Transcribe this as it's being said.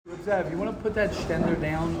Zev, you want to put that stender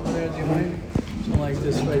down over there, do you mind? Something like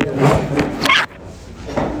this right here.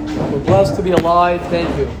 We're blessed to be alive,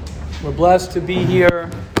 thank you. We're blessed to be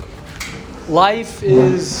here. Life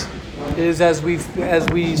is as we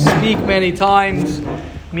speak many times,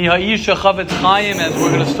 Mihaisha Chavetz Chaim, as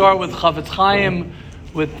we're going to start with Chavetz Chaim,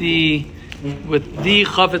 with the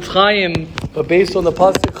Chavetz Chaim, but based on the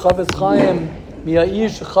pasuk Chavetz Chaim,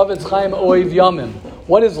 Mihaisha Chavetz Chaim Oiv Yamim.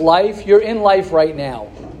 What is life? You're in life right now.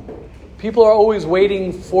 People are always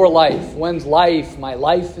waiting for life. When's life? My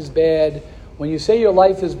life is bad. When you say your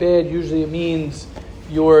life is bad, usually it means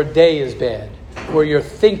your day is bad, or your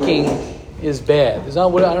thinking is bad. I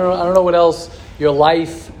don't know what else your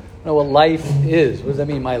life. I don't know what life is. What does that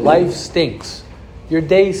mean? My life stinks. Your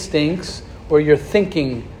day stinks, or your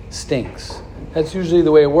thinking stinks. That's usually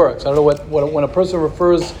the way it works. I don't know what when a person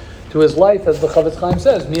refers to his life, as the Chavetz Chaim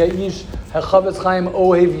says, Miya'ish HaChavetz Chaim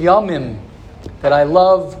Ohev Yamim, that I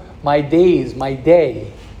love my days, my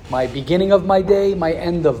day, my beginning of my day, my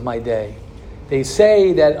end of my day. They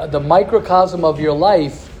say that the microcosm of your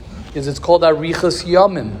life it's called Arichas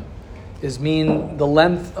Yamim, mean the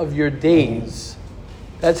length of your days.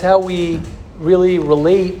 That's how we really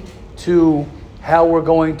relate to how we're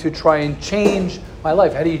going to try and change my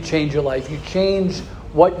life. How do you change your life? You change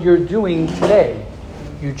what you're doing today.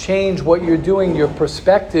 You change what you're doing, your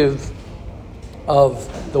perspective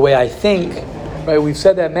of the way I think. Right? We've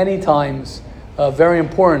said that many times. Very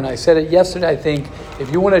important. I said it yesterday, I think.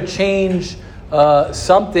 If you want to change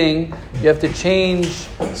something, you have to change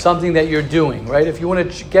something that you're doing. Right? If you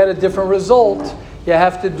want to get a different result, you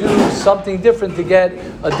have to do something different to get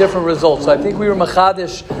a different result. So I think we were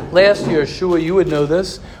Machadish last year. Shua, you would know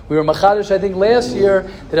this. We were Machadish, I think, last year,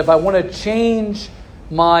 that if I want to change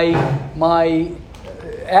my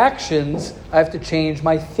actions, I have to change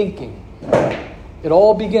my thinking. It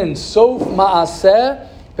all begins. Sof ma'aseh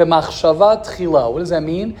b'machshava tchila. What does that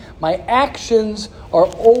mean? My actions are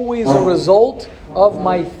always a result of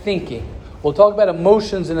my thinking. We'll talk about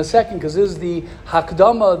emotions in a second, because this is the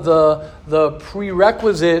hakdama, the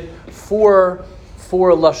prerequisite for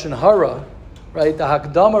lashon hara, right? The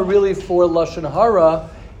hakdama really for lashon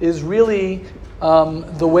hara is really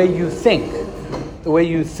the way you think. The way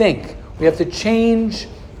you think. We have to change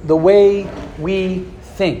the way we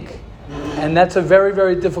think. And that's a very,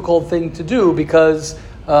 very difficult thing to do, because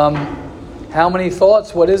how many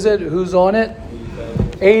thoughts? What is it? Who's on it?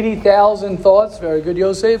 80,000 thoughts. Very good,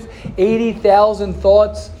 Yosef. 80,000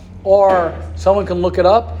 thoughts are, someone can look it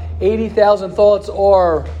up, 80,000 thoughts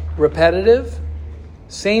are repetitive.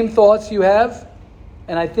 Same thoughts you have.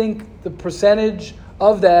 And I think the percentage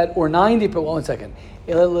of that, or 90%, well, 1 second.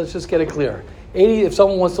 Let's just get it clear. 80, if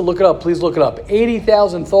someone wants to look it up, please look it up.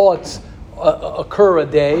 80,000 thoughts occur a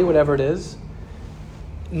day, whatever it is.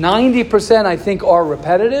 90%, I think, are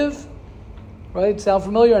repetitive. Right? Sound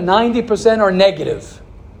familiar? 90% are negative.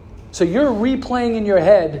 So you're replaying in your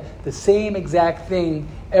head the same exact thing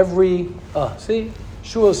every... see?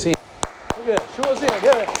 Shua's seeing. Look at it. Shua's seeing it.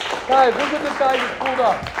 Get it. Guys, look at this guy just pulled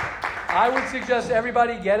up. I would suggest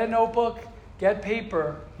everybody get a notebook, get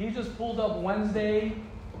paper. He just pulled up Wednesday.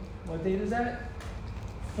 What date is that?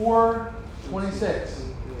 4/26.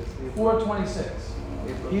 4/26.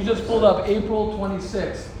 He just pulled up April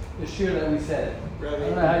 26th, the year that we said. I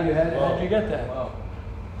don't know how you how'd you get that? Wow.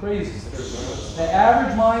 Crazy. The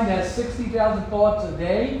average mind has 60,000 thoughts a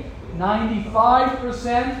day,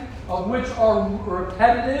 95% of which are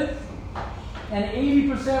repetitive, and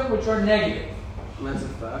 80% which are negative. And that's a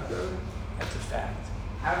fact, right? That's a fact.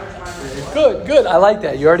 Average mind is what? Good. I like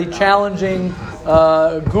that. You're already challenging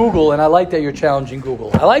Google, and I like that you're challenging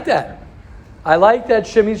Google. I like that. I like that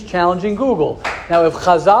Shimi's challenging Google. Now, if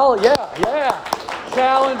Chazal,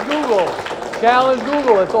 challenge Google. Challenge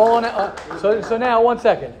Google. It's all on. So now, 1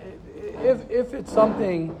 second. If it's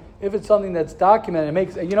something that's documented, it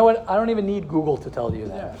makes. You know what? I don't even need Google to tell you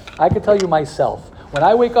that. I can tell you myself. When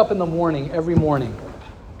I wake up in the morning, every morning.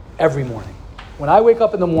 When I wake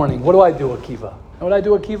up in the morning, what do I do, Akiva? Know what I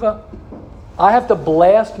do, Akiva? I have to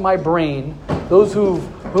blast my brain. Those who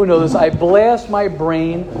know this, I blast my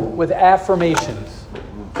brain with affirmations.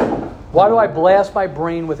 Why do I blast my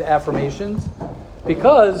brain with affirmations?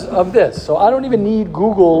 Because of this. So I don't even need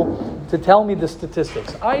Google to tell me the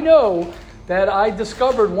statistics. I know that I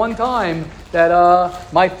discovered one time that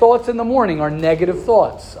my thoughts in the morning are negative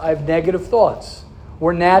thoughts. I have negative thoughts.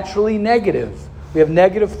 We're naturally negative. We have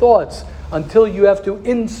negative thoughts until you have to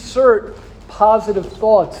insert positive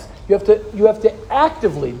thoughts. You have to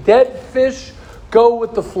actively, dead fish, go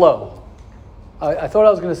with the flow. I thought I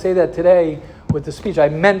was going to say that today with the speech. I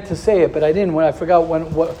meant to say it, but I didn't. I forgot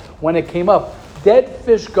when it came up. Dead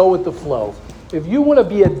fish go with the flow. if you want to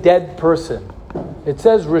be a dead person, it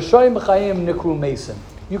says Rishayim Chayim Nikru Mason.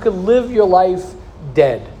 You can live your life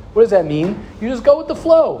dead. What does that mean? You just go with the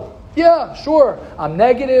flow. Yeah, sure. I'm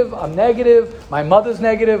negative. My mother's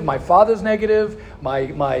negative. My father's negative.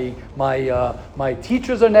 My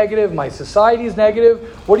teachers are negative. My society is negative.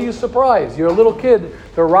 What are you surprised? You're a little kid.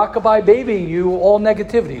 They're rockabye babying you all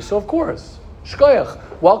negativity. So of course, shkoyach.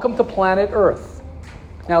 Welcome to planet Earth.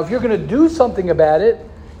 Now, if you're going to do something about it,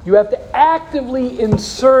 you have to actively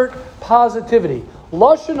insert positivity.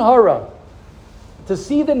 Lashon hara. To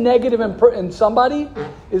see the negative in somebody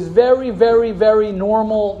is very, very, very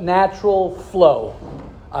normal, natural flow.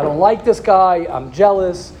 I don't like this guy. I'm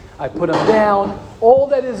jealous. I put him down. All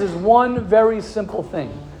that is one very simple thing.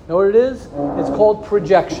 You know what it is? It's called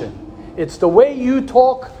projection. It's the way you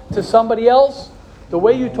talk to somebody else. The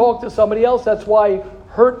way you talk to somebody else. That's why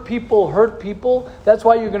hurt people. That's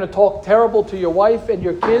why you're going to talk terrible to your wife and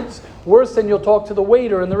your kids. Worse than you'll talk to the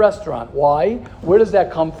waiter in the restaurant. Why? Where does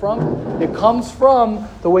that come from? It comes from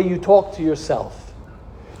the way you talk to yourself.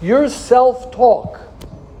 Your self-talk.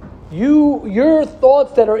 Your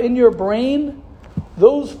thoughts that are in your brain,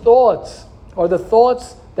 those thoughts are the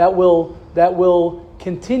thoughts that will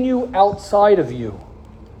continue outside of you.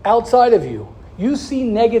 Outside of you. You see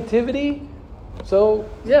negativity, so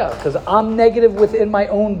yeah, because I'm negative within my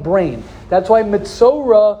own brain. That's why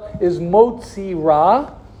Mitzora is Motzi Ra.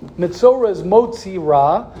 Mitzora is Motzi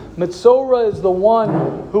Ra. Mitzora is the one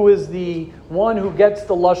who gets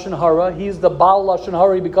the Lashon Hara. He's the Baal Lashon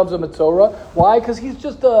Hara. He becomes a Mitzora. Why? Because he's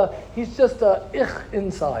just a ich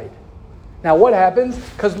inside. Now what happens?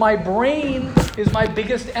 Because my brain is my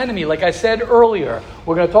biggest enemy. Like I said earlier,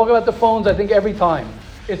 we're going to talk about the phones, I think, every time.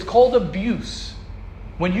 It's called abuse.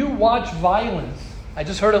 When you watch violence, I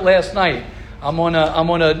just heard it last night. I'm on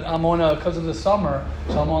a because of the summer,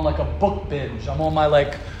 so I'm on like a book binge. I'm on my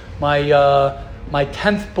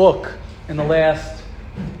 10th book in the last,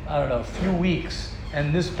 few weeks.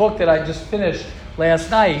 And this book that I just finished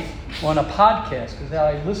last night on a podcast, because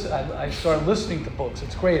I started listening to books.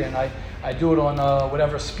 It's great, and I do it on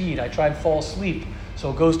whatever speed. I try and fall asleep,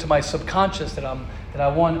 so it goes to my subconscious that I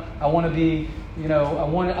want to be, I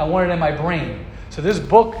want it in my brain. So this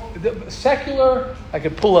book, secular, I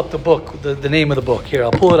could pull up the book, the name of the book. Here,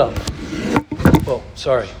 I'll pull it up. Oh,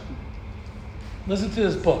 sorry. Listen to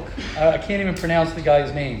this book. I can't even pronounce the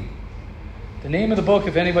guy's name. The name of the book,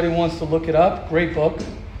 if anybody wants to look it up, great book.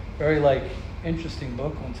 Very, interesting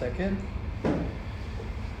book. 1 second.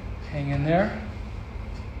 Hang in there.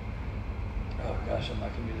 Oh, gosh, I'm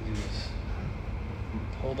not going to be able to do this.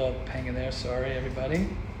 Hold up, hang in there. Sorry, everybody.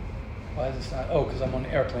 Why is this not? Oh, because I'm on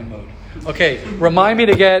airplane mode. Okay, remind me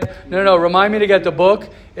to get the book.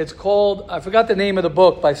 It's called, I forgot the name of the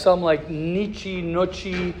book, by some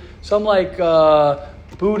Nichi, some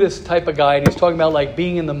Buddhist type of guy, and he's talking about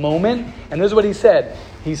being in the moment. And this is what he said.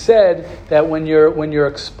 He said that when you're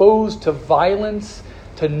exposed to violence,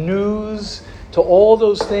 to news, to all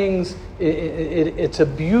those things, it's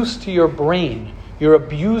abuse to your brain. You're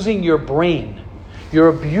abusing your brain. You're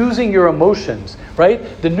abusing your emotions, right?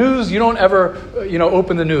 The news, you don't ever,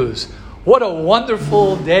 open the news. What a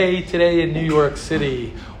wonderful day today in New York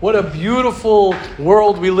City. What a beautiful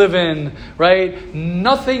world we live in, right?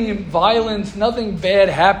 Nothing violence, nothing bad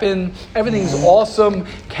happened. Everything's awesome.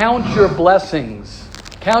 Count your blessings.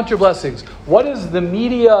 Count your blessings. What is the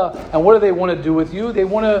media and what do they want to do with you? They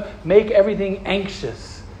want to make everything anxious.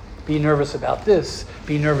 Be nervous about this.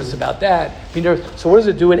 Be nervous about that. So what does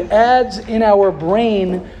it do? It adds in our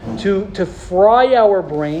brain to fry our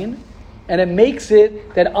brain, and it makes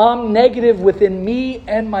it that I'm negative within me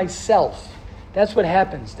and myself. That's what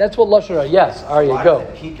happens. That's what Lashon Hara. Yes, Aryeh, go. Why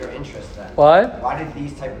did it pique your interest then? What? Why did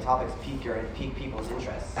these type of topics pique people's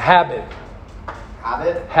interest? Habit.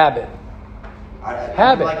 Habit.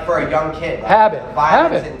 Habit. Like for a young kid. Habit.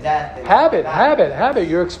 Violence and death. And Habit.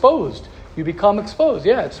 You're exposed. You become exposed.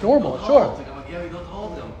 Yeah, it's normal. Sure.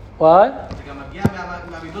 What?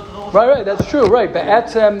 Right. That's true. Right, but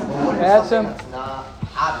Atzem. That's not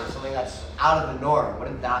habit. Something that's out of the norm.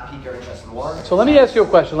 Wouldn't that pique your interest more? So let me ask you a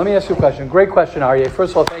question. Great question, Aryeh.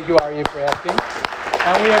 First of all, thank you, Aryeh, for asking.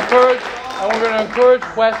 And we're going to encourage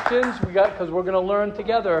questions. Because we're going to learn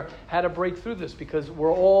together how to break through this, because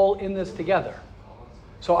we're all in this together.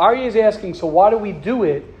 So Aryeh is asking. So why do we do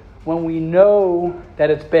it when we know that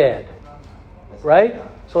it's bad? Right?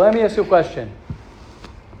 So let me ask you a question.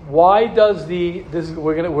 Why does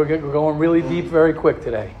we're going really deep very quick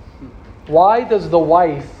today. Why does the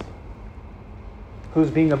wife who's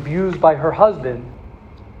being abused by her husband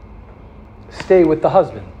stay with the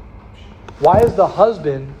husband? Why is the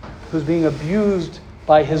husband who's being abused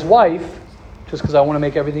by his wife, just because I want to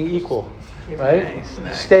make everything equal, right?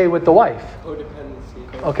 Stay with the wife.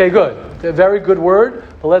 Codependency. Okay, good. A very good word,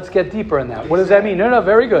 but let's get deeper in that. What does that mean? No,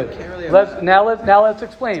 very good. Let's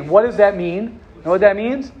explain. What does that mean? Know what that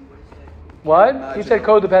means? What? He said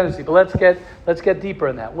codependency, but let's get deeper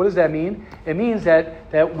in that. What does that mean? It means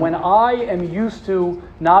that when I am used to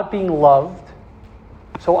not being loved,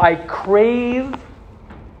 so I crave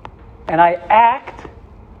and I act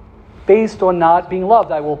based on not being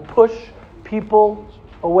loved. I will push people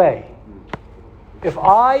away. If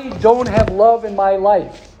I don't have love in my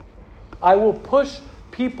life, I will push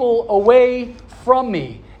people away from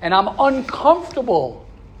me, and I'm uncomfortable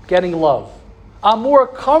getting love. I'm more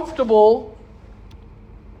comfortable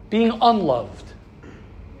being unloved.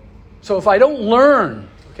 So if I don't learn,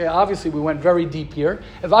 okay, obviously we went very deep here.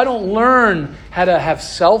 If I don't learn how to have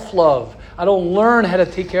self-love, I don't learn how to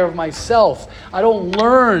take care of myself, I don't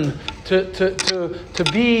learn to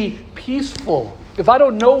be peaceful, if I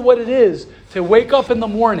don't know what it is to wake up in the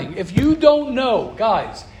morning, if you don't know,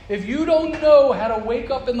 guys, if you don't know how to wake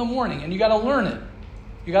up in the morning, and you got to learn it.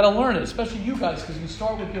 You got to learn it, especially you guys, because you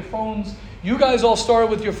start with your phones. You guys all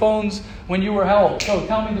started with your phones when you were how old? So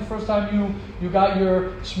tell me the first time you got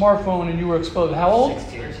your smartphone and you were exposed. How old?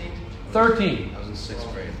 16. 13. I was in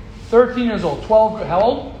 6th grade. 13 years old. 12. How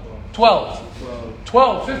old? 12.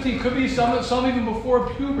 12. 15. Could be some even before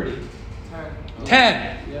puberty.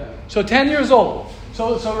 10. Yeah. So 10 years old.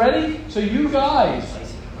 So ready? So you guys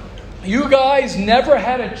never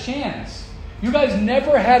had a chance. You guys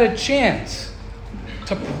never had a chance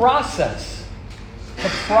to process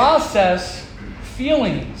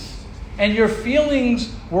feelings, and your feelings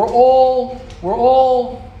were all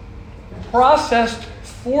processed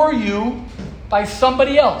for you by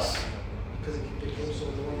somebody else.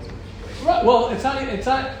 Right. Well, it's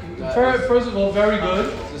not. First of all, very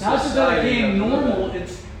good. Not just that it became normal.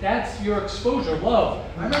 That's your exposure, love.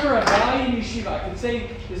 I remember a guy in yeshiva. I could say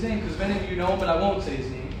his name because many of you know him, but I won't say his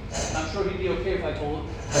name. I'm sure he'd be okay if I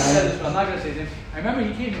said this, but I'm not going to say his name. I remember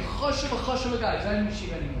he came, chashuv guy. He's not in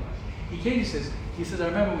yeshiva anymore. He came. He says, I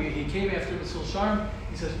remember he came after Masil Sharm.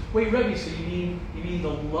 He says, wait, Rebbe, so you mean the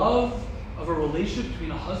love of a relationship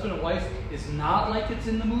between a husband and wife is not like it's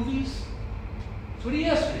in the movies? That's what he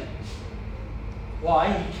asked me.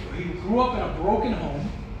 Why? He grew up in a broken home.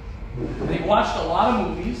 And he watched a lot of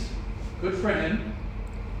movies. Good for him.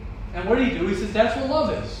 And what did he do? He says, that's what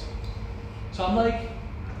love is. So I'm like,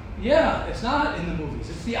 yeah, it's not in the movies.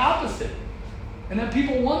 It's the opposite. And then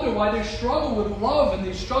people wonder why they struggle with love and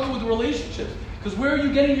they struggle with relationships. Because where are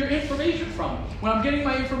you getting your information from? When I'm getting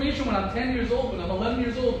my information when I'm 10 years old, when I'm 11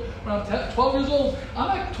 years old, when I'm 12 years old,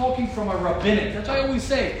 I'm not talking from a rabbinic. That's what I always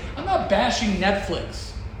say. I'm not bashing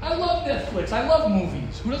Netflix. I love Netflix. I love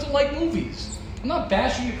movies. Who doesn't like movies? I'm not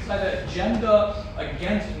bashing it because I have an agenda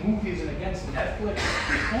against movies and against Netflix.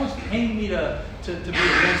 No one's paying me to be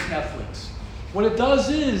against Netflix. What it does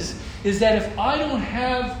is that if I don't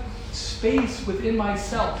have space within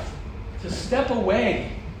myself to step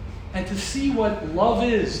away and to see what love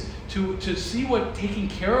is, to see what taking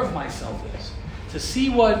care of myself is, to see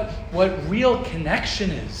what real connection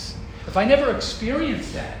is, if I never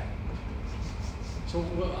experience that, so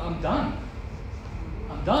I'm done.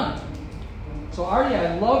 I'm done. So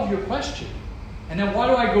Arya, I love your question. And then why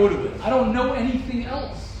do I go to it? I don't know anything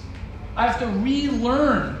else. I have to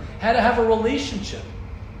relearn how to have a relationship.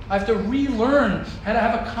 I have to relearn how to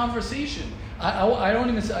have a conversation.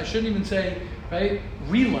 I shouldn't even say, right?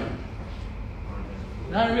 Relearn.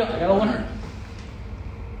 Not real. I gotta learn.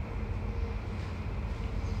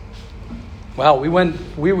 Wow,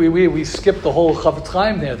 we skipped the whole Chavetz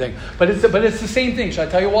Chaim there thing, but it's the same thing. Should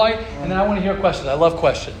I tell you why? And then I want to hear questions. I love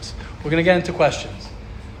questions. We're going to get into questions.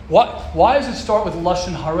 Why does it start with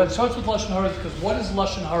Lashon Hara? It starts with Lashon Hara because what is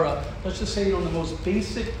Lashon Hara? Let's just say it on the most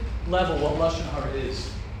basic level what Lashon Hara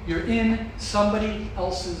is. You're in somebody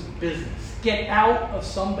else's business. Get out of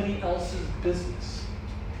somebody else's business.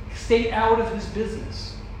 Stay out of his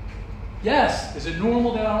business. Yes, is it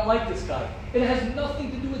normal that I don't like this guy? It has nothing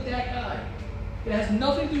to do with that guy. It has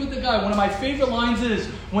nothing to do with the guy. One of my favorite lines is,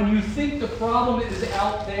 when you think the problem is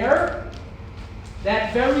out there,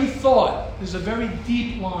 that very thought is a very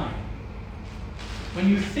deep line. When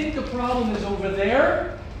you think the problem is over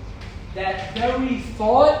there, that very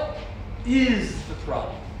thought is the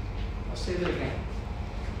problem. I'll say that again.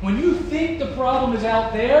 When you think the problem is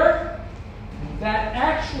out there, that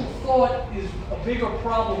actual thought is a bigger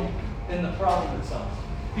problem than the problem itself.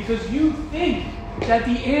 Because you think that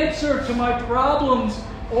the answer to my problems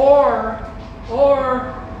are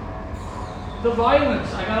the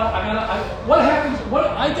violence. What happens?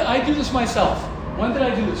 I do this myself. When did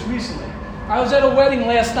I do this? Recently. I was at a wedding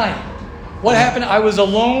last night. What happened? I was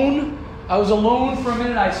alone. I was alone for a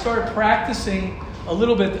minute. I started practicing a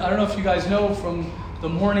little bit. I don't know if you guys know from the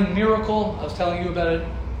Morning Miracle. I was telling you about it,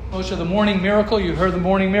 Moshe, the Morning Miracle. You heard the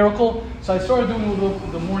Morning Miracle. So I started doing a little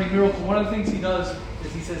the Morning Miracle. One of the things he does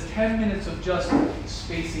is he says 10 minutes of just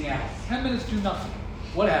spacing out. 10 minutes, do nothing.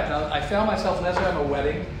 What happened? I found myself, and that's why I have a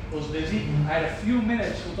wedding. I was busy. I had a few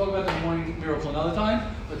minutes. We'll talk about the Morning Miracle another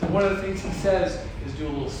time. But one of the things he says is do a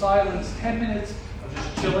little silence, 10 minutes of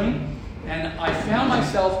just chilling. And I found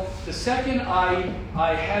myself, the second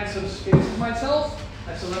I had some space for myself,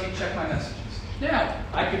 I said, let me check my messages. Now,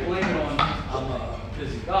 I could blame it on I'm a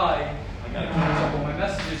busy guy. I got to catch up on my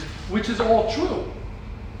messages, which is all true.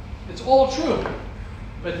 It's all true.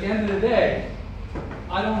 But at the end of the day,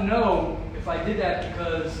 I don't know if I did that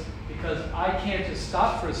because I can't just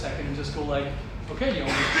stop for a second and just go like, okay, you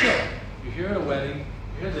know, chill. You're here at a wedding,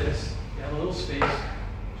 you hear this, you have a little space,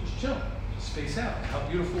 just chill, just space out. How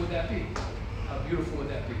beautiful would that be? How beautiful would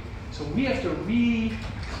that be? So we have to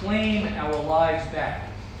reclaim our lives back.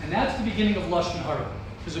 And that's the beginning of Lashon Hara.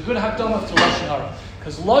 There's a good hakdamah to Lashon Hara.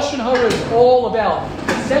 Because Lashon Hara is all about,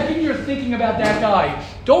 the second you're thinking about that guy,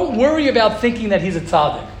 don't worry about thinking that he's a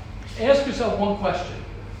tzaddik. Ask yourself one question.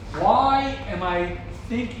 Why am I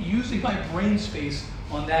using my brain space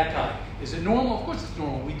on that guy? Is it normal? Of course it's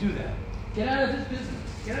normal. We do that. Get out of this business.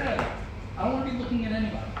 Get out of it. I don't want to be looking at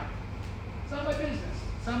anybody. It's not my business.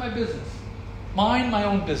 It's not my business. Mind my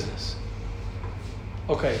own business.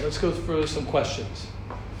 Okay, let's go through some questions.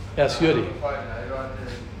 Yes, Yudi.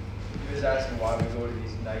 He was asking why we go to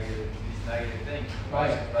these negative things.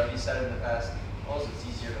 Right. Rabbi said in the past, also it's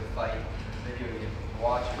easier to fight video games and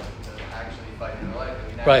watch it than actually fight in real life. I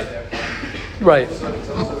mean, Right. Right. So it's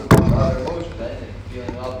also other emotions, right? And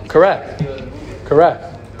feeling love. Correct.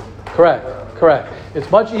 Correct. It's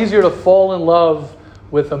much easier to fall in love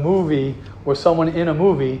with a movie or someone in a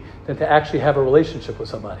movie than to actually have a relationship with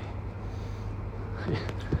somebody.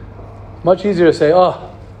 Much easier to say, oh,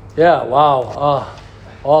 yeah, wow,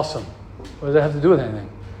 awesome. What does that have to do with anything?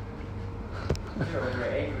 When you're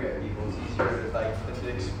angry at people, it's easier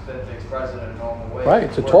to express it in a normal way.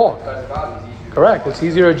 Right, to talk. Correct. It's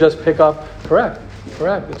easier to just pick up. Correct.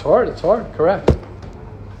 It's hard. Correct.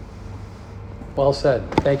 Well said.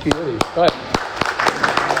 Thank you, Yudi. Go ahead.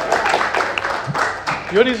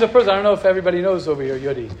 Yudi's the person. I don't know if everybody knows over here,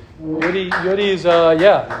 Yudi. Yudi's, Yudi's,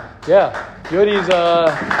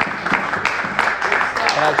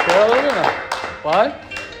 what?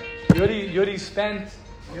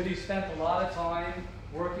 Yudi spent a lot of time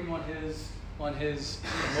working on his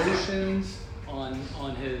emotions, on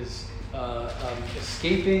his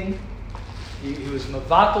escaping. He was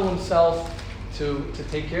mavatal himself to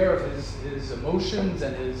take care of his emotions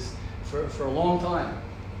and for a long time.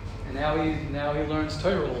 And now he learns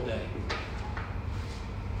Torah all day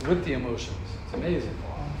with the emotions. It's amazing.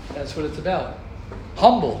 That's what it's about.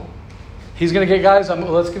 Humble. He's going to get guys.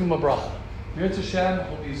 Let's give him a bracha. Mirz Hashem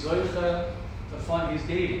will be zoicha the fun. He's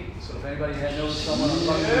dating. So if anybody had known someone on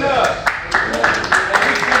fun, he's a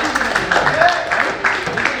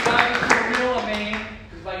guy that's a real amen.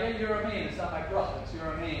 Because if I get your amen, it's not my bracha. It's your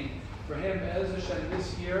amen. For him, Mirz Hashem this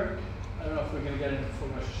year. I don't know if we're going to get it before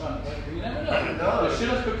Rosh Hashanah, but you never know. No. The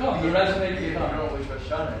shidduch could come. The resume could come. I don't know which Rosh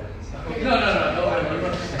Hashanah it is. No.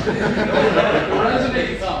 The resume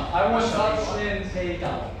could come. I want Tavshin Pei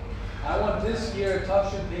Dalet. I want this year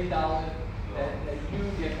Tavshin Pei Dalet that you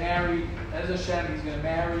get married. As Hashem, he's going to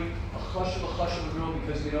marry a chashuv girl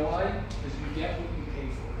because you know why? Because you get what you pay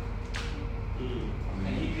for.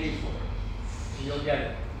 And he paid for it. And you'll get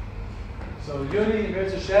it. So Yudi,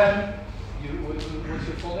 Mirz Hashem, what's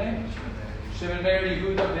your full name? Shimon Meir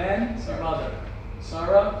Yehuda Ben, your mother.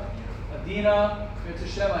 Sarah, Adina, Mirz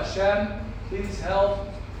Hashem, please help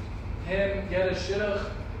him get a shidduch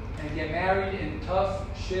and get married in Tuf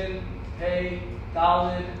Shin Pei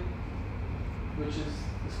Dalid, which is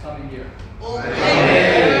this coming year.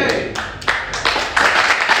 Hey.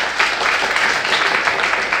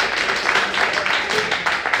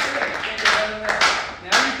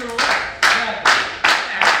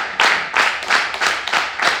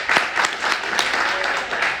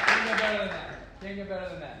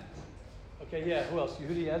 Okay, yeah, who else?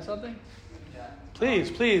 Yehudi, add something? Yeah.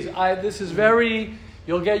 Please. This is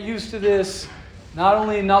you'll get used to this. Not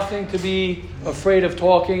only nothing to be afraid of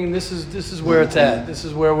talking. This is where it's at. This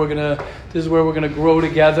is where we're gonna grow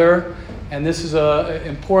together, and this is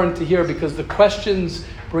important to hear because the questions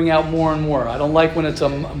bring out more and more. I don't like when it's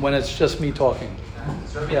just me talking.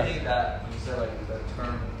 So do you think that when you said like the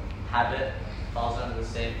term habit falls under the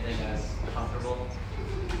same thing as comfortable?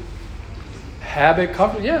 Habit,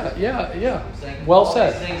 comfort, yeah. I'm saying Well all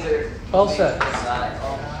said. These things are Well said.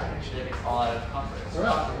 All lot of comfort. It's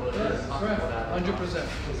Correct. comfortable. It is comfortable.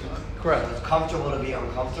 100%. Correct. It's comfortable to be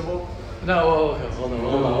uncomfortable. No, okay, hold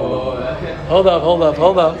up. No,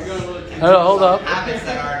 hold up. Habits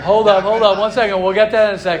that are. Hold up. 1 second. We'll get that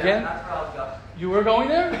in a second. That's where I was going. You were going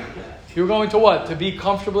there? You were going to what? To be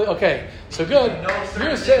comfortably? Okay, so good.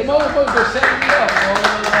 You're saying, motherfucker, setting me up.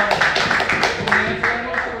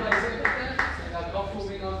 Comfortable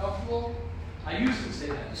being uncomfortable? I used to say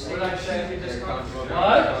that. What did I say?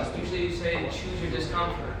 What? Usually you say choose your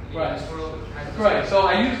discomfort. Right. This world has Right. So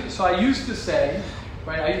I used to say,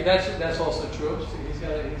 right. That's also true. So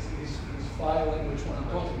he's filing which one I'm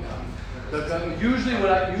talking about. But usually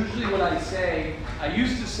what I say, I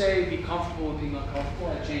used to say be comfortable with being uncomfortable.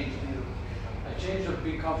 I changed it. I changed it to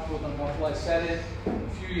be comfortable with uncomfortable. I said it a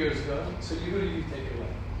few years ago. So who do you take it away?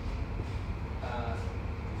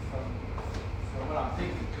 from what I'm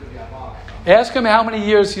thinking to the Abba. Ask him how many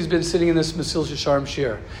years he's been sitting in this Masil Yesharim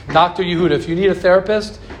Shir. Dr. Yehuda, if you need a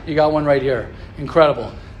therapist, you got one right here.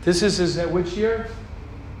 Incredible. This is his, which year?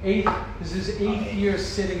 8th. This is his 8th year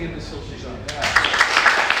sitting in Masil Yesharim.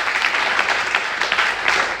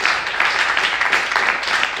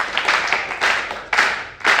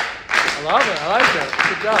 I love it. I like it.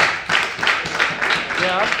 Good job.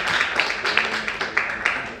 Yeah.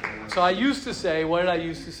 So I used to say, what did I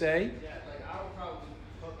used to say? Yeah, like I would probably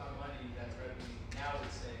put my money that's revenue now to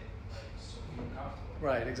say like so uncomfortable.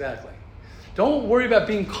 Right, exactly. Don't worry about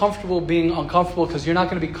being comfortable being uncomfortable because you're not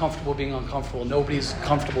going to be comfortable being uncomfortable. Nobody's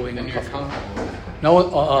comfortable being uncomfortable. No one.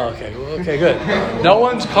 Okay, good. No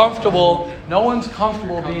one's comfortable. No one's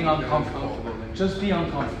comfortable being uncomfortable. Just be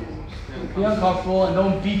uncomfortable. Be uncomfortable and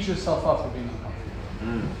don't beat yourself up for being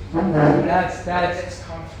uncomfortable. That's. It's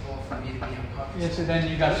comfortable for me to be uncomfortable. Yeah, so then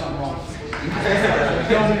you got something wrong.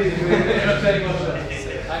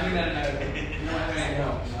 I mean that in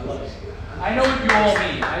I know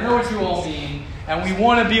what you all mean. And we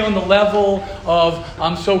want to be on the level of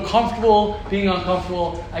I'm so comfortable being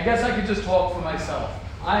uncomfortable. I guess I could just talk for myself.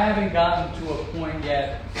 I haven't gotten to a point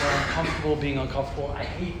yet where I'm comfortable being uncomfortable. I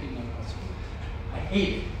hate being uncomfortable. I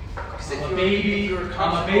hate it. I'm a baby.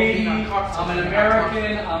 I'm an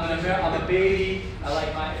American. I'm a baby. I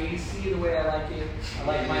like my AC the way I like it. I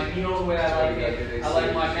like my meal the way I like it. I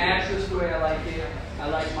like my mattress the way I like it. I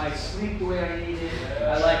like my sleep the way I need it.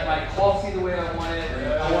 I like my coffee the way I want it.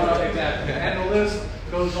 I want to exactly. And the list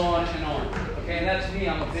goes on and on. Okay, and that's me.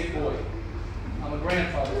 I'm a big boy. I'm a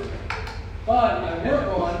grandfather. But I work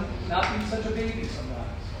on not being such a baby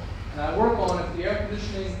sometimes. And I work on if the air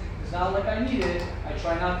conditioning is not like I need it, I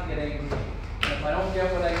try not to get angry. And if I don't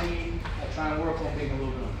get what I need, I try and work on being a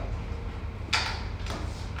little bit uncomfortable.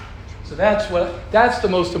 So that's the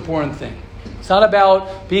most important thing. It's not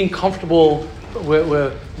about being comfortable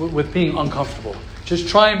with being uncomfortable. Just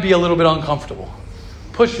try and be a little bit uncomfortable.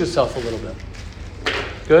 Push yourself a little bit.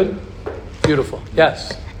 Good? Beautiful.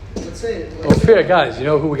 Yes? Let's say it. Oh, fair, guys. You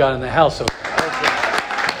know who we got in the house. So. That's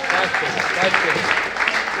it.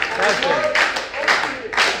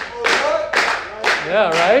 Yeah,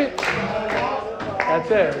 right? That's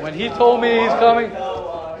it. When he told me he's coming, go.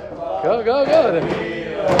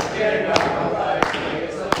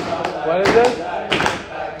 What is it?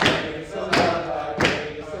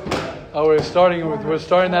 Oh, we're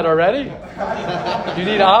starting that already? You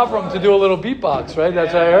need Avram to do a little beatbox, right?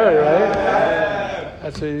 That's what I heard, right?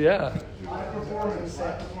 That's what, yeah.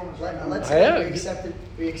 Let's say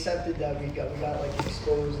we accepted that we got like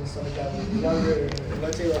exposed and stuff like that when we were younger. And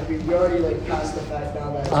let's say like we already like passed the fact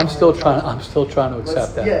now that I'm still trying to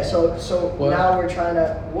accept that. Yeah, so what? Now we're trying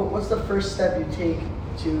to. What's the first step you take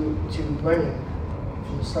to learning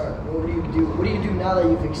from the start? What do you do? What do you do now that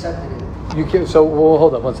you've accepted it?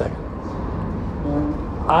 Hold up 1 second.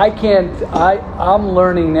 I'm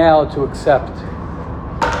learning now to accept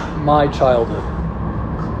my childhood.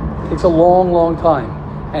 It takes a long, long time.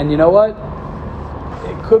 And you know what?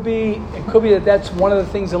 It could be that that's one of the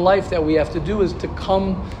things in life that we have to do is to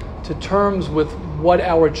come to terms with what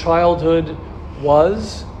our childhood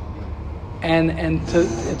was, and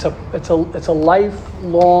it's a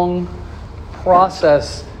lifelong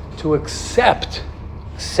process to accept.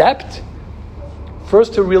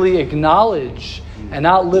 First, to really acknowledge and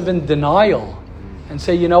not live in denial and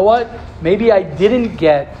say, you know what? Maybe I didn't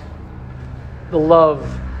get the love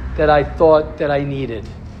that I thought that I needed.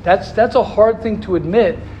 That's a hard thing to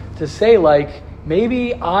admit, to say like,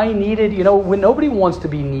 maybe I needed, when nobody wants to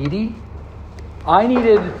be needy, I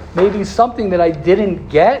needed maybe something that I didn't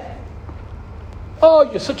get. Oh,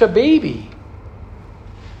 you're such a baby.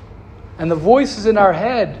 And the voices in our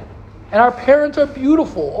head. And our parents are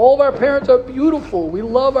beautiful. All of our parents are beautiful. We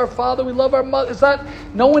love our father. We love our mother. It's not.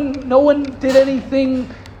 No one did anything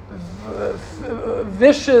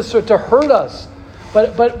vicious or to hurt us.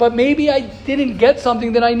 But maybe I didn't get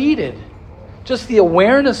something that I needed. Just the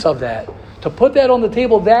awareness of that. To put that on the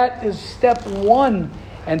table, that is step one.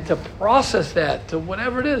 And to process that to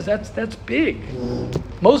whatever it is, that's big.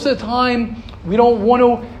 Most of the time, we don't want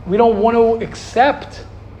to accept.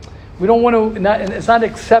 We don't want to. It's not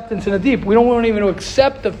acceptance in the deep. We don't want even to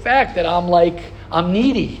accept the fact that I'm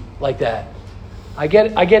needy like that. I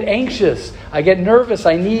get anxious. I get nervous.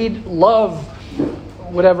 I need love,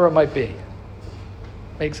 whatever it might be.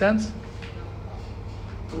 Make sense?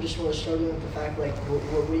 I'm just really struggling with the fact, like,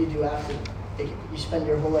 what do you do after you spend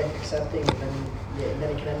your whole life accepting, and then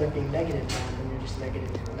it can end up being negative now, and then you're just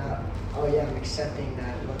negative. Not, oh yeah, I'm accepting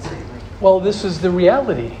that. Let's say, like. Well, this is the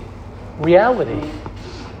reality. Reality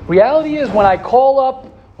is when I call up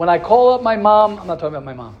my mom. I'm not talking about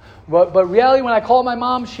my mom, but reality, when I call my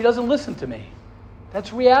mom, she doesn't listen to me.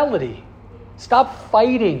 That's reality. Stop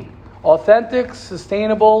fighting. Authentic,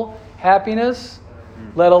 sustainable happiness,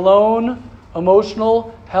 let alone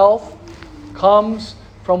emotional health, comes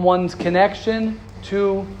from one's connection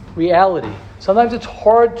to reality. Sometimes it's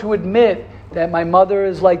hard to admit that my mother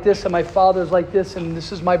is like this and my father is like this and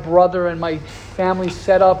this is my brother and my family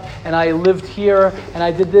set up and I lived here and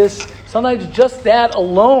I did this. Sometimes just that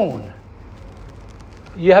alone,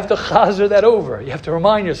 you have to chazer that over. You have to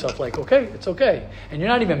remind yourself, like, okay, it's okay. And you're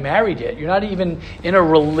not even married yet. You're not even in a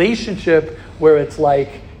relationship where it's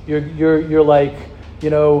like, you're like, you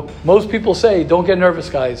know, most people say, don't get nervous,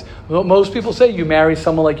 guys. Most people say you marry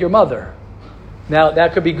someone like your mother. Now,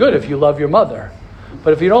 that could be good if you love your mother.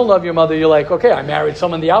 But if you don't love your mother, you're like, okay, I married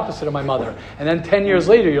someone the opposite of my mother. And then 10 years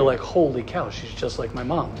later, you're like, holy cow, she's just like my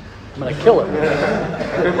mom. I'm going to kill her.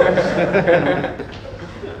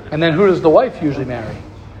 And then who does the wife usually marry?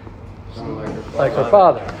 Like her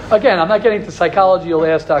father. Again, I'm not getting to psychology. You'll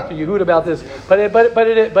ask Dr. Yehud about this, but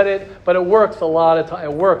it works a lot of time.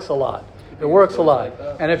 It works a lot. It works a lot.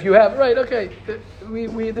 And if you have, right, okay,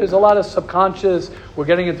 there's a lot of subconscious. We're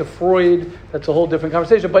getting into Freud. That's a whole different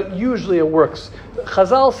conversation. But usually it works.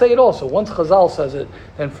 Chazal say it also. Once Chazal says it,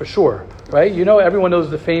 then for sure, right? You know, everyone knows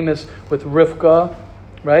the famous with Rivka,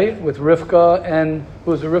 right? With Rivka and,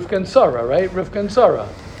 who was it? Rivka and Sarah, right? Rivka and Sarah.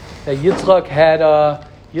 That Yitzchak had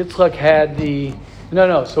the,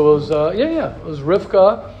 so it was, it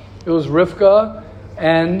was Rivka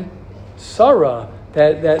and Sarah.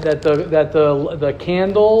 That the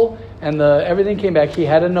candle and the everything came back. He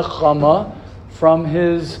had a nechama from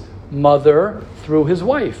his mother through his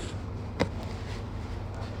wife.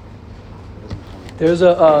 There's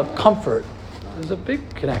a comfort. There's a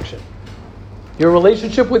big connection. Your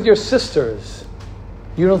relationship with your sisters.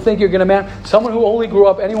 You don't think you're going to marry someone who only grew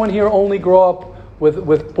up. Anyone here only grew up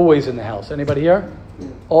with boys in the house? Anybody here?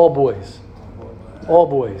 All boys. All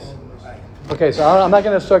boys. Okay, so I'm not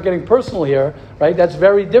going to start getting personal here, right? That's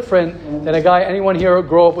very different than a guy. Anyone here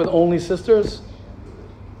grow up with only sisters?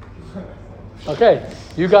 Okay,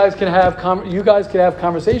 you guys can have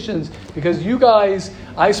conversations because you guys.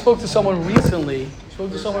 I spoke to someone recently.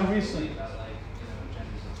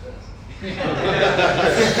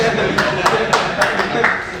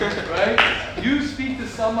 Right? You speak to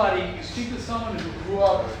someone who grew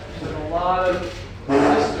up with a lot of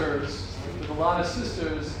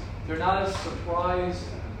sisters. They're not as surprised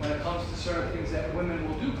when it comes to certain things that women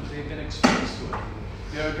will do because they've been exposed to it.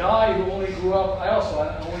 You're a guy who only grew up. I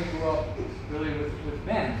only grew up really with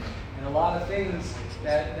men, and a lot of things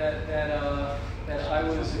that I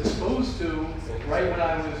was exposed to right when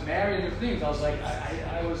I was married and things. I was like,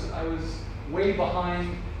 I was way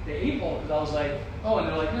behind the eight ball because I was like, oh, and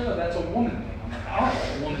they're like, no, that's a woman thing. I'm like, I don't know,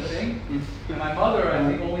 a woman thing. And my mother, I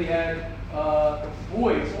think, only had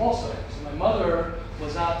boys also. So my mother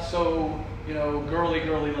was not so,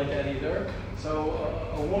 girly like that either. So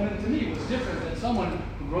a woman to me was different than someone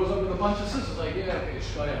who grows up with a bunch of sisters. Like,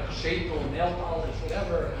 sheitel, nail polish,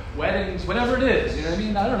 whatever, weddings, whatever it is. You know what I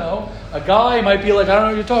mean? I don't know. A guy might be like, I don't know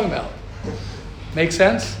what you're talking about. Make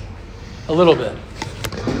sense? A little bit.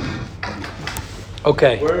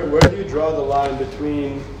 Okay. Where do you draw the line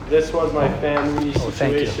between this was my family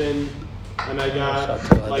situation and I got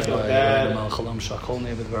like a bad...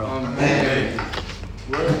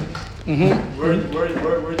 Where do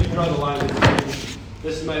you draw the line between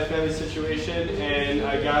this is my family situation and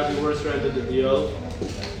I got the worst end of the deal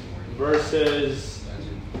versus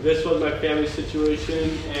this was my family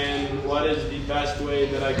situation and what is the best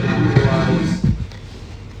way that I can utilize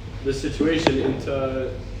the situation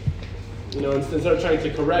into, instead of trying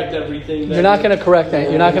to correct everything. You're not going to correct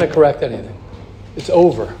anything. You're not going to correct anything. It's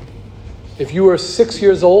over. If you were 6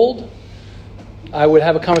 years old, I would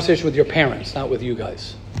have a conversation with your parents, not with you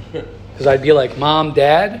guys. Because I'd be like, Mom,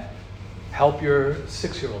 Dad, help your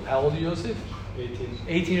 6-year-old. How old are you, Yosef? 18.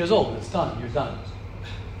 18 years old. It's done. You're done.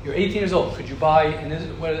 You're 18 years old. Could you buy, how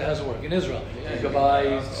does it work? In Israel, you could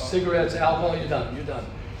buy cigarettes, alcohol, you're done. You're done.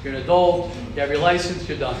 You're an adult, you have your license,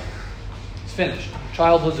 you're done. It's finished.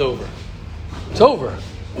 Childhood's over. It's over.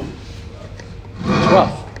 It's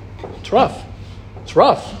rough. It's rough. It's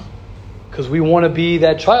rough. Because we want to be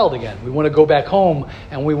that child again. We want to go back home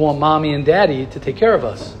and we want mommy and daddy to take care of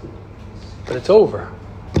us. But it's over.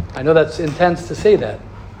 I know that's intense to say that.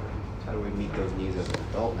 How do we meet those needs as an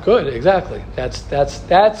adult now? Good, exactly.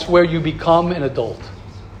 That's where you become an adult.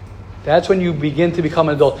 That's when you begin to become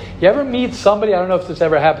an adult. You ever meet somebody, I don't know if this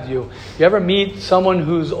ever happened to you, you ever meet someone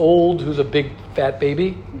who's old, who's a big fat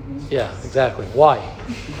baby? Mm-hmm. Yeah, exactly. Why?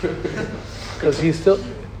 Because he's still,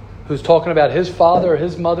 who's talking about his father or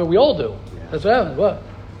his mother, we all do. That's what happens. What?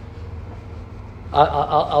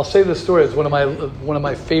 I'll say this story. It's one of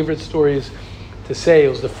my favorite stories to say. It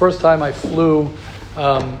was the first time I flew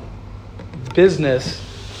business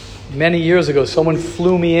many years ago. Someone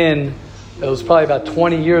flew me in. It was probably about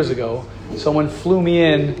 20 years ago. Someone flew me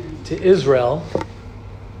in to Israel.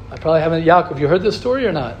 I probably haven't. Yaakov, you heard this story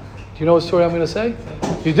or not? Do you know what story I'm going to say?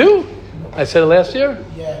 You do? I said it last year?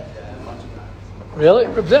 Yeah. Really?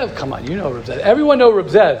 Reb Zev? Come on, you know Reb Zev. Everyone knows Reb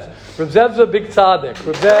Zev. Reb Zev's a big tzaddik.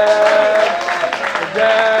 Reb Zev.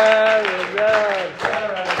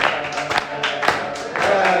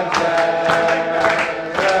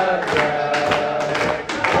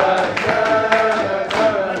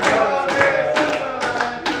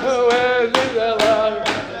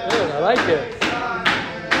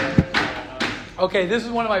 Okay, this is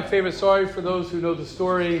one of my favorite stories for those who know the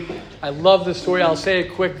story. I love this story. I'll say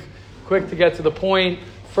it quick to get to the point.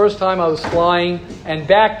 First time I was flying, and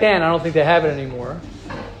back then, I don't think they have it anymore.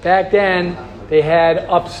 Back then, they had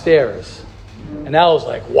upstairs. And I was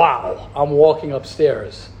like, wow, I'm walking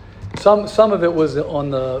upstairs. Some of it was on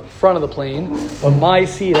the front of the plane, but my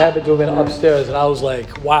seat happened to have been upstairs, and I was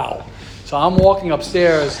like, wow. So I'm walking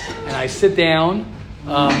upstairs, and I sit down,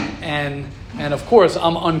 and of course,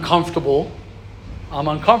 I'm uncomfortable. I'm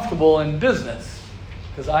uncomfortable in business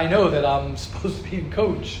because I know that I'm supposed to be in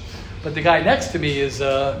coach, but the guy next to me is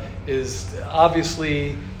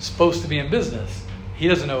obviously supposed to be in business. He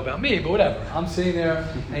doesn't know about me, but whatever. I'm sitting there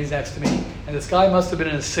and he's next to me, and this guy must have been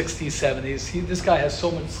in his 60s, 70s. This guy has so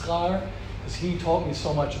much schar because he taught me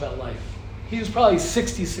so much about life. He was probably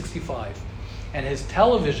 60, 65, and his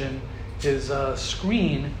television, his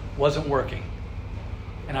screen wasn't working.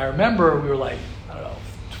 And I remember we were like, I don't know,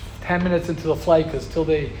 10 minutes into the flight because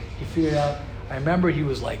he figured out. I remember he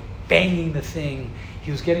was like banging the thing.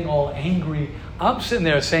 He was getting all angry. I'm sitting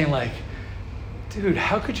there saying like, dude,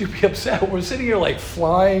 how could you be upset? We're sitting here like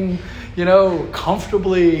flying,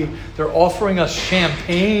 comfortably. They're offering us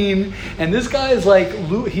champagne. And this guy is like,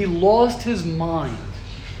 he lost his mind.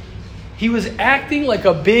 He was acting like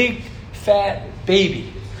a big fat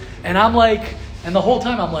baby. And I'm like, and the whole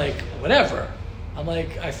time I'm like, whatever. I'm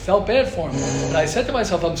like, I felt bad for him. But I said to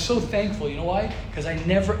myself, I'm so thankful. You know why? Because I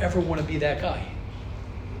never, ever want to be that guy.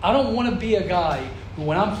 I don't want to be a guy who,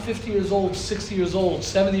 when I'm 50 years old, 60 years old,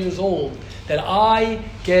 70 years old, that I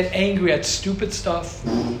get angry at stupid stuff.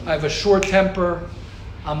 I have a short temper.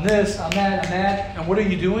 I'm this, I'm that, I'm that. And what are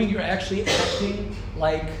you doing? You're actually acting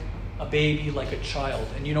like a baby, like a child.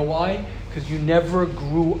 And you know why? Because you never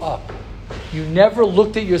grew up. You never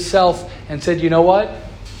looked at yourself and said, you know what?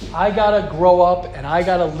 I got to grow up and I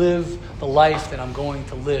got to live the life that I'm going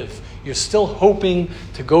to live. You're still hoping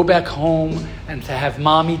to go back home and to have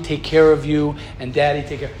mommy take care of you and daddy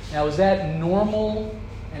take care. Now, is that normal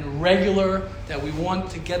and regular that we want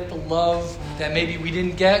to get the love that maybe we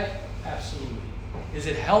didn't get? Absolutely. Is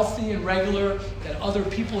it healthy and regular that other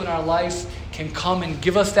people in our life can come and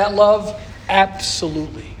give us that love?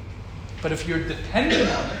 Absolutely. But if you're dependent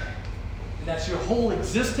on it, and that's your whole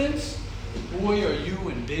existence, boy, are you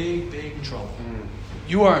in big, big trouble.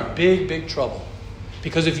 You are in big, big trouble.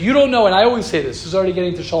 Because if you don't know, and I always say this is already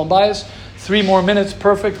getting to Shalom Bayis, 3 more minutes,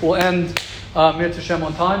 perfect. We'll end Mir Tashem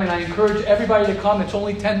on time. And I encourage everybody to come. It's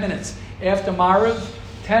only 10 minutes. After Marav,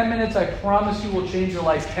 10 minutes, I promise you will change your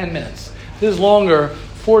life. 10 minutes. This is longer,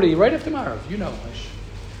 40, right after Marav.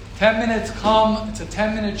 10 minutes, come. It's a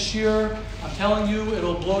 10-minute shir. I'm telling you,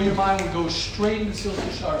 it'll blow your mind. We'll go straight into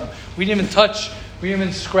Mesilas Yesharim. We didn't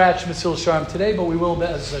even scratch Mesilas Yesharim today, but we will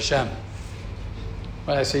Be'ez Hashem.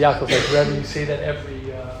 Right, I say, Yaakov, like forever, you say that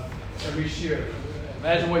every shir.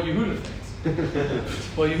 Imagine what Yehuda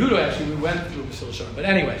thinks. Well, Yehuda actually, we went through Mesilas Yesharim. But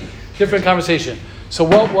anyway, different conversation. So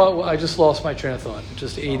what I just lost my train of thought.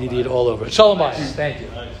 Just ADD'd all over. Shalom Bayis. Thank you.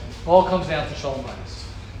 All comes down to Shalom Bayis.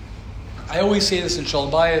 I always say this in Shalom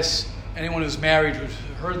Bayis. Anyone who's married, who's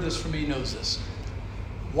heard this from me knows this.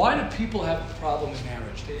 Why do people have a problem in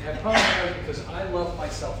marriage? They have a problem in marriage because I love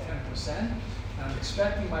myself 10%, and I'm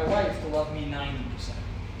expecting my wife to love me 90%.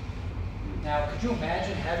 Now, could you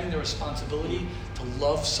imagine having the responsibility to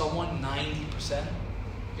love someone 90%?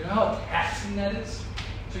 You know how taxing that is?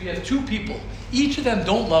 So you have two people. Each of them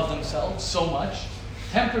don't love themselves so much.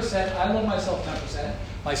 10%, I love myself 10%.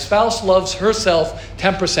 My spouse loves herself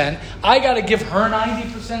 10%. I got to give her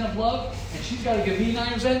 90% of love, and she's got to give me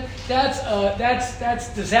 90%. That's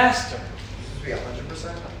disaster. Is it supposed to be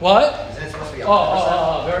 100%? What? Isn't it supposed to be 100%?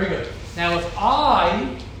 Oh, very good. Now, if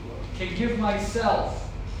I can give myself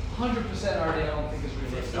 100%, already, I don't think it's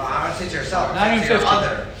realistic. No, I want to say to yourself. Not even 50.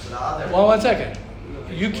 So the other. Well, 1 second.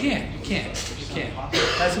 You can't.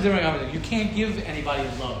 That's a different conversation. You can't give anybody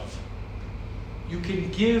love. You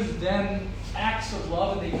can give them acts of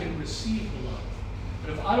love, and they can receive the love.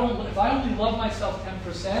 But if I only love myself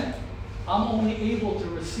 10%, I'm only able to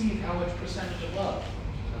receive how much percentage of love?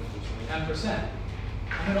 10%.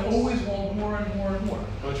 I'm going to always want more and more and more.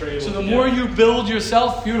 So the more you build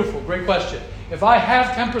yourself, beautiful, great question. If I have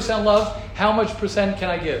 10% love, how much percent can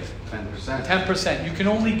I give? 10%. 10%. You can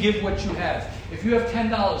only give what you have. If you have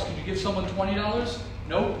 $10, can you give someone $20?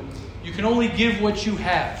 Nope. You can only give what you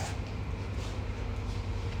have.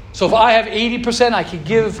 So if I have 80%, I could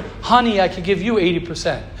give honey, I could give you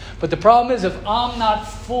 80%. But the problem is, if I'm not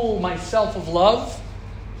full myself of love,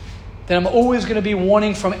 then I'm always going to be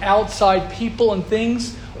wanting from outside people and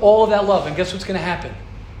things all of that love. And guess what's going to happen?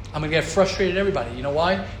 I'm going to get frustrated at everybody. You know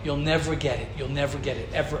why? You'll never get it. You'll never get it.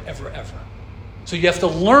 Ever, ever, ever. So you have to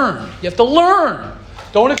learn. You have to learn.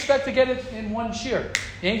 Don't expect to get it in one cheer.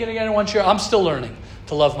 You ain't going to get it in one cheer. I'm still learning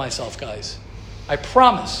to love myself, guys. I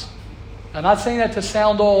promise. I'm not saying that to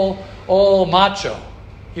sound all macho,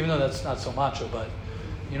 even though that's not so macho, but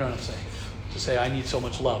you know what I'm saying. To say I need so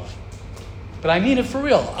much love. But I mean it for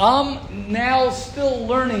real. I'm now still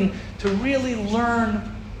learning to really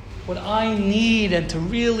learn what I need and to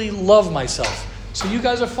really love myself. So you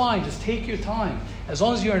guys are fine. Just take your time. As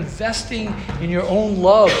long as you're investing in your own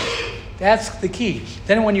love, that's the key.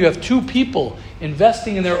 Then when you have two people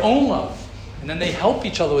investing in their own love, and then they help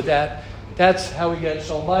each other with that, that's how we get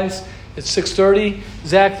Shalom Bayis. It's 6:30.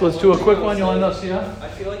 Zach, let's do a quick one. You want to see that? I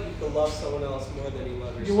feel like you can love someone else more than you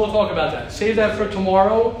love yourself. We'll talk about that. Save that for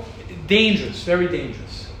tomorrow. Dangerous. Very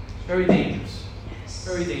dangerous. Very dangerous.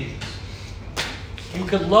 Very dangerous. You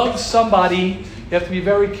could love somebody. You have to be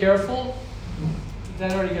very careful.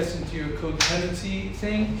 That already gets into your codependency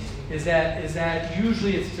thing. Is that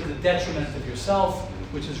usually it's to the detriment of yourself,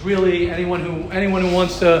 which is really anyone who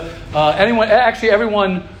wants to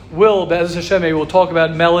everyone will. Be'ez Hashem, maybe we'll talk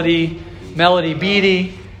about Melody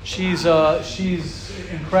Beatty. She's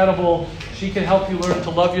incredible. She can help you learn to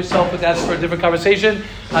love yourself, but that's for a different conversation.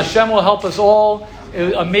 Hashem will help us all.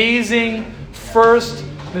 Amazing first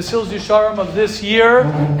Mesilas Yesharim of this year.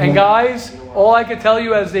 And guys, all I can tell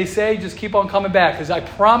you, as they say, just keep on coming back. Because I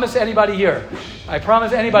promise anybody here,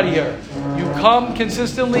 you come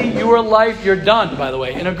consistently, your life, you're done, by the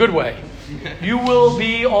way, in a good way. You will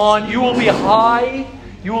be high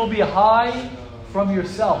from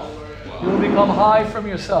yourself. You will become high from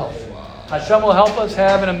yourself. Hashem will help us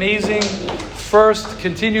have an amazing first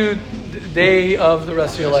continued day of the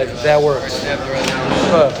rest of your life. If that works.